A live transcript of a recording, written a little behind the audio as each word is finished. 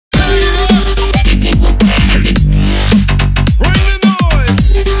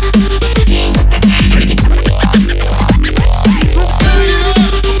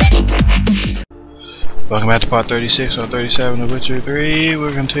Welcome back to part 36 or 37 of Witcher 3.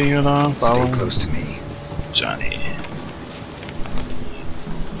 We're continuing on following Stay close to me, Johnny.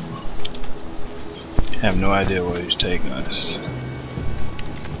 I have no idea where he's taking us.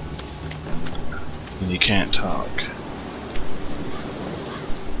 And you can't talk.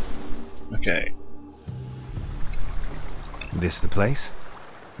 Okay. This the place?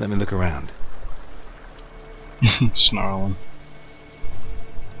 Let me look around. Snarling.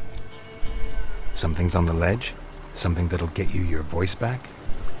 Something's on the ledge? Something that'll get you your voice back?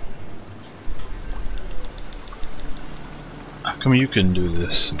 How come you couldn't do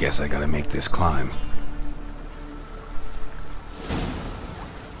this? Guess I gotta make this climb.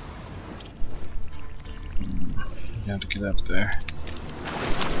 You have to get up there.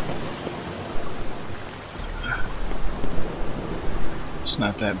 It's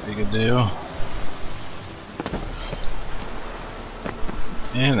not that big a deal.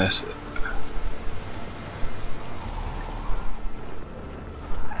 And that's it.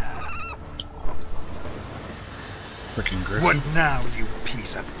 Freaking griffin. What now, you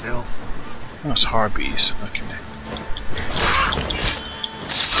piece of filth? Oh, it's harpies. Okay.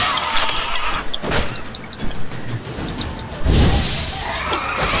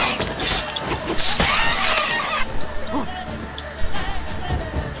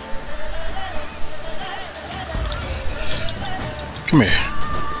 Come here.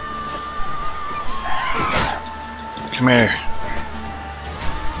 Come here.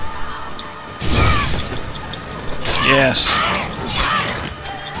 Yes.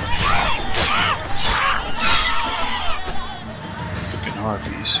 Freaking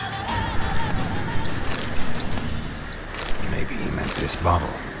harpies. Maybe he meant this bottle.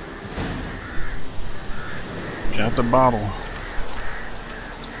 Got the bottle.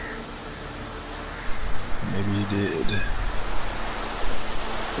 Maybe he did.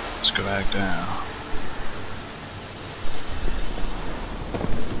 Let's go back down.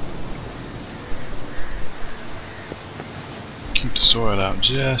 Keep the sword out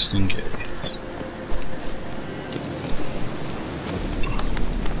just in case.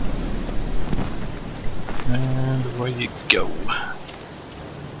 And away you go.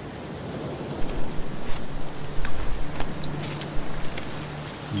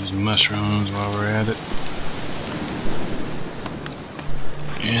 Use mushrooms while we're at it.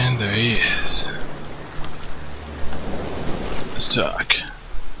 And there he is. Let's talk.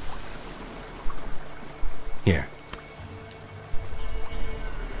 Here.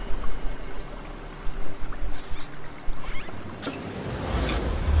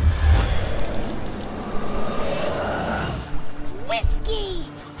 Whiskey!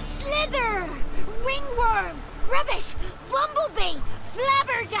 Slither! Ringworm! Rubbish! Bumblebee!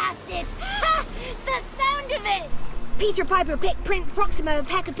 Flabbergasted! Ha! The sound of it! Peter Piper picked Prince Proxima a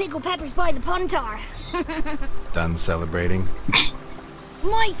pack of pickled peppers by the pontar. Done celebrating?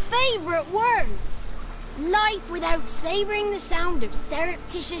 My favourite words! Life without savouring the sound of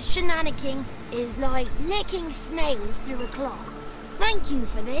surreptitious shenanigans is like licking snails through a cloth. Thank you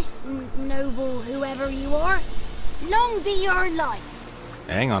for this, noble whoever you are. Long be your life.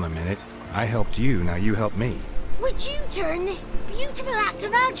 Hang on a minute. I helped you, now you help me. Would you turn this beautiful act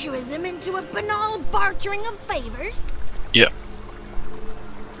of altruism into a banal bartering of favours? Yep.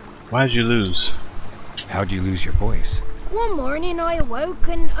 Why'd you lose? How'd you lose your voice? One morning I awoke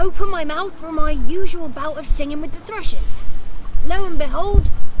and opened my mouth for my usual bout of singing with the thrushes. Lo and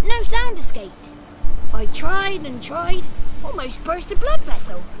behold, no sound escaped. I tried and tried, almost burst a blood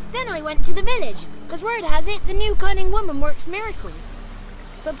vessel. Then I went to the village, because word has it the new cunning woman works miracles.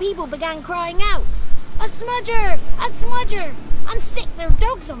 But people began crying out, "A smudger! A smudger!" and sicked their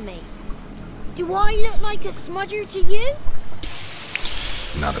dogs on me. Do I look like a smudger to you?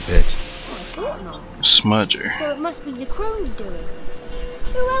 Not a bit. I thought not. Smudger. So it must be the crone's doing.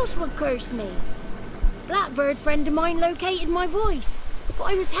 Who else would curse me? Blackbird friend of mine located my voice, but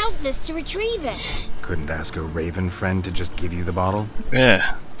I was helpless to retrieve it. Couldn't ask a raven friend to just give you the bottle?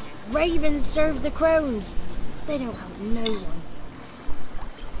 Yeah. Ravens serve the crones. They don't help no one.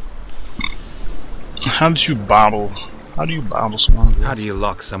 How do you bottle someone's voice? How do you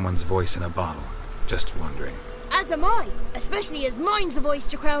lock someone's voice in a bottle? Just wondering. As am I, especially as mine's a voice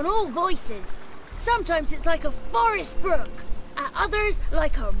to crown all voices. Sometimes it's like a forest brook, at others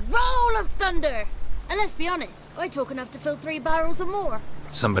like a roll of thunder. And let's be honest, I talk enough to fill 3 barrels or more.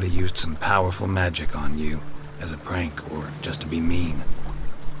 Somebody used some powerful magic on you, as a prank or just to be mean.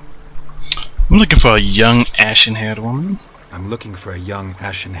 I'm looking for a young, ashen-haired woman. I'm looking for a young,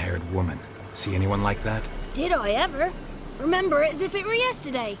 ashen-haired woman. See anyone like that? Did I ever? Remember it as if it were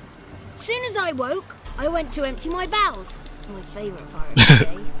yesterday. Soon as I woke, I went to empty my bowels. My favourite part of the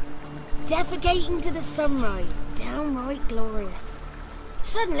day. defecating to the sunrise. Downright glorious.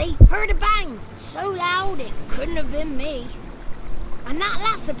 Suddenly, heard a bang, so loud it couldn't have been me. And that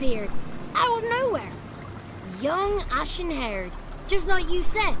lass appeared, out of nowhere. Young, ashen-haired, just like you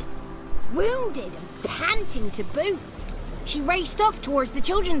said. Wounded and panting to boot. She raced off towards the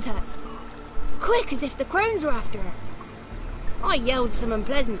children's hut. Quick as if the crones were after her. I yelled some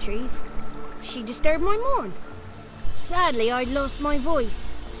unpleasantries. She disturbed my morn. Sadly, I'd lost my voice,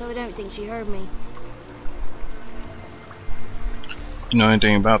 so I don't think she heard me. You know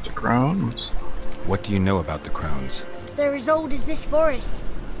anything about the crones? What do you know about the crones? They're as old as this forest.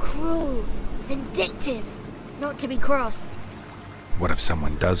 Cruel, vindictive, not to be crossed. What if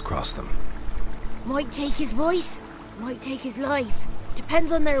someone does cross them? Might take his voice, might take his life.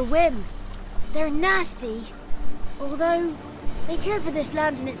 Depends on their whim. They're nasty, although they care for this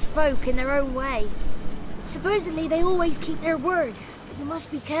land and its folk in their own way. Supposedly they always keep their word, but you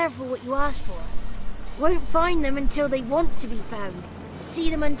must be careful what you ask for. Won't find them until they want to be found. See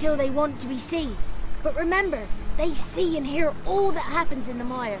them until they want to be seen. But remember, they see and hear all that happens in the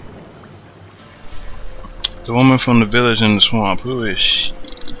mire. The woman from the village in the swamp, who is she?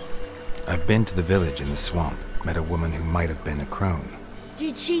 I've been to the village in the swamp, met a woman who might have been a crone.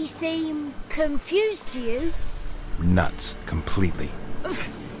 Did she seem confused to you? Nuts, completely.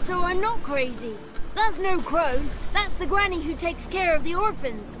 So I'm not crazy. That's no crone. That's the granny who takes care of the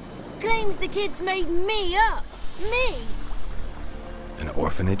orphans. Claims the kids made me up. Me! An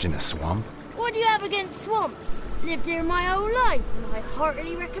orphanage in a swamp? What do you have against swamps? Lived here my whole life, and I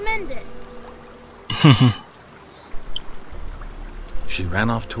heartily recommend it. She ran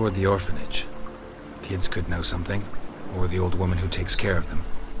off toward the orphanage. Kids could know something, or the old woman who takes care of them.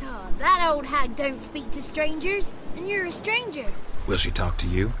 Oh, that old hag don't speak to strangers, and you're a stranger. Will she talk to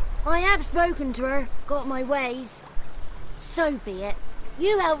you? I have spoken to her, got my ways. So be it.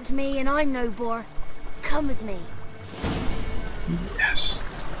 You helped me, and I'm no bore. Come with me. Yes.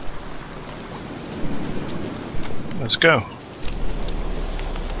 Let's go.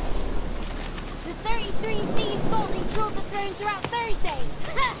 The 33 thieves thought they drove the throne throughout Thursday.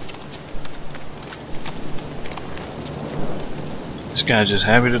 This guy's just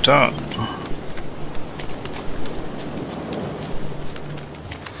happy to talk.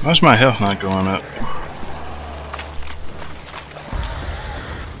 Why's my health not going up?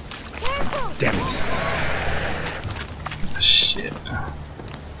 Careful! Damn it. Shit.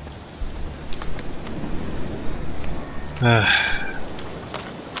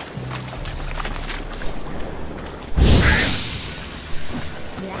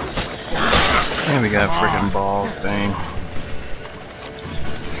 And we got a freaking ball thing.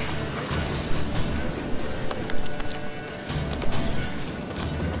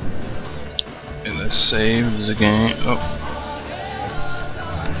 And let's save the game. Oh,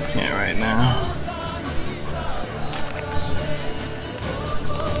 can't right now.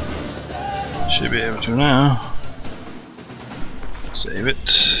 Should be able to now. Save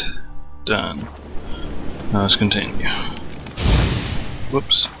it. Done. Now let's continue.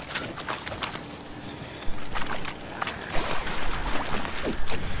 Whoops.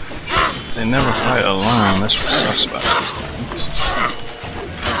 They never fight alone. That's what sucks about these things.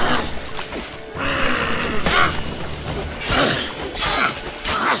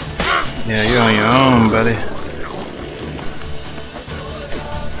 Yeah, you're on your own, buddy.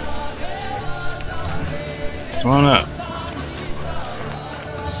 Come on up.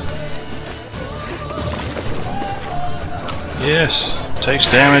 Yes,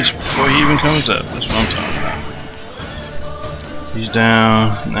 takes damage before he even comes up. That's what I'm talking about. He's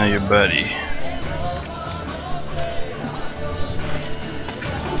down, now your buddy.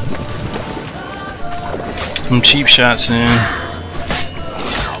 Some cheap shots in.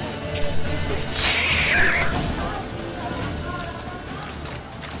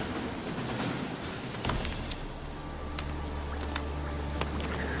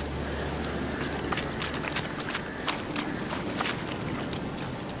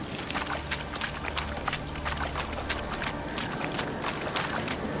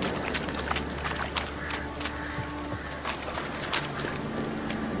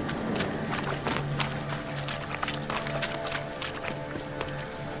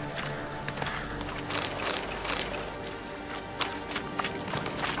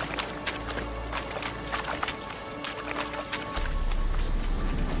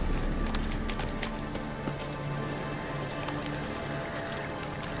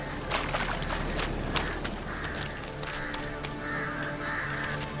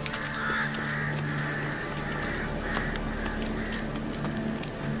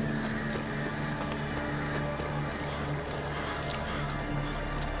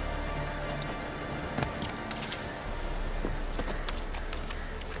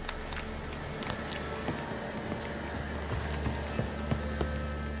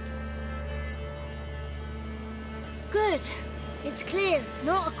 It's clear,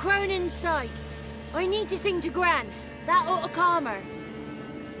 not a crone in sight. I need to sing to Gran. That ought to calm her.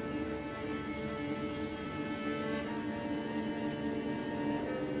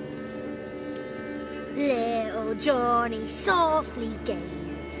 Little Johnny softly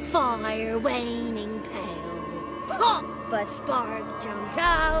gazed, fire waning pale. Pop! A spark jumped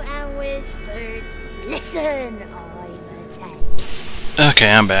out and whispered, "Listen, I'm a tale." Okay,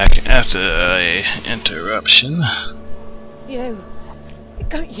 I'm back after a interruption. You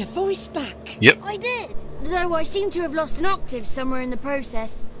got your voice back. Yep. I did, though I seem to have lost an octave somewhere in the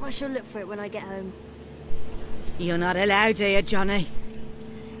process. I shall look for it when I get home. You're not allowed here, Johnny.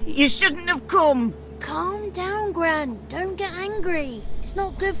 You shouldn't have come. Calm down, Gran. Don't get angry. It's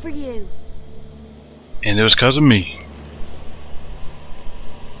not good for you. And it was because of me.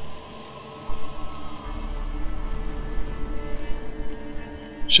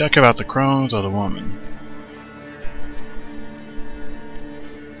 Should I care about the crones or the woman?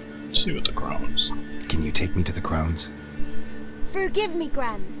 Let's see what the crones. Can you take me to the Crones? Forgive me,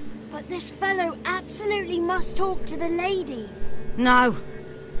 Gran, but this fellow absolutely must talk to the ladies. No,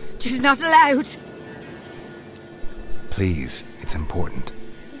 she's not allowed. Please, it's important.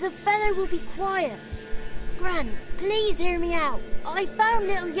 The fellow will be quiet. Gran, please hear me out. I found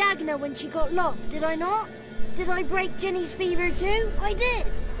little Yagna when she got lost, did I not? Did I break Jenny's fever too? I did.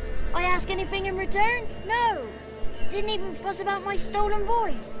 I ask anything in return? No. Didn't even fuss about my stolen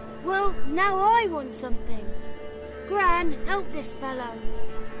voice. Well, now I want something. Gran, help this fellow.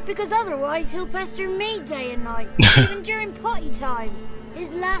 Because otherwise he'll pester me day and night, even during potty time.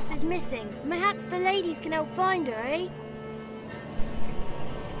 His lass is missing. Perhaps the ladies can help find her, eh?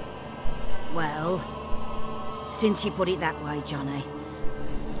 Well, since you put it that way, Johnny,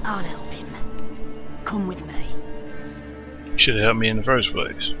 I'll help him. Come with me. You should have helped me in the first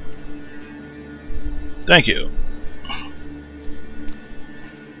place. Thank you.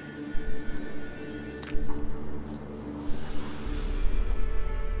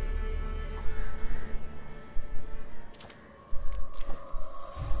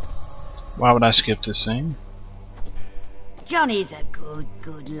 Why would I skip this scene? Johnny's a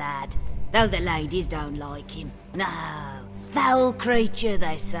good lad, though the ladies don't like him. No, foul creature,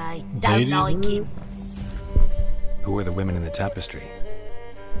 they say. Don't Ladies? like him. Who are the women in the tapestry?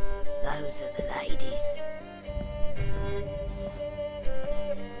 Those are the ladies.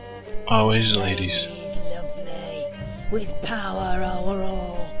 Always ladies. Ladies lovely, with power o'er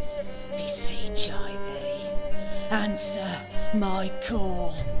all. Beseech I thee, answer my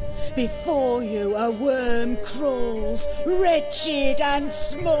call. Before you a worm crawls, wretched and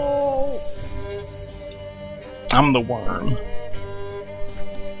small. I'm the worm.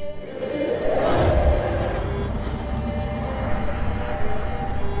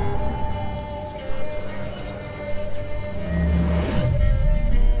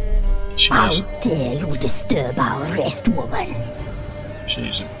 How dare you disturb our rest, woman?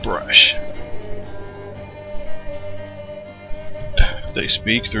 She's a brush. They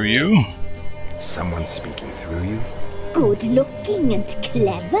speak through you? Someone speaking through you? Good looking and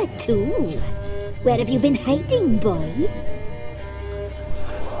clever, too. Where have you been hiding, boy?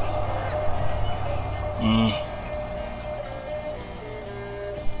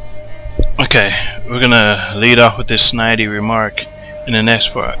 Okay, we're gonna lead off with this snidey remark in the next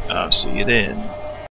part. I'll see you then.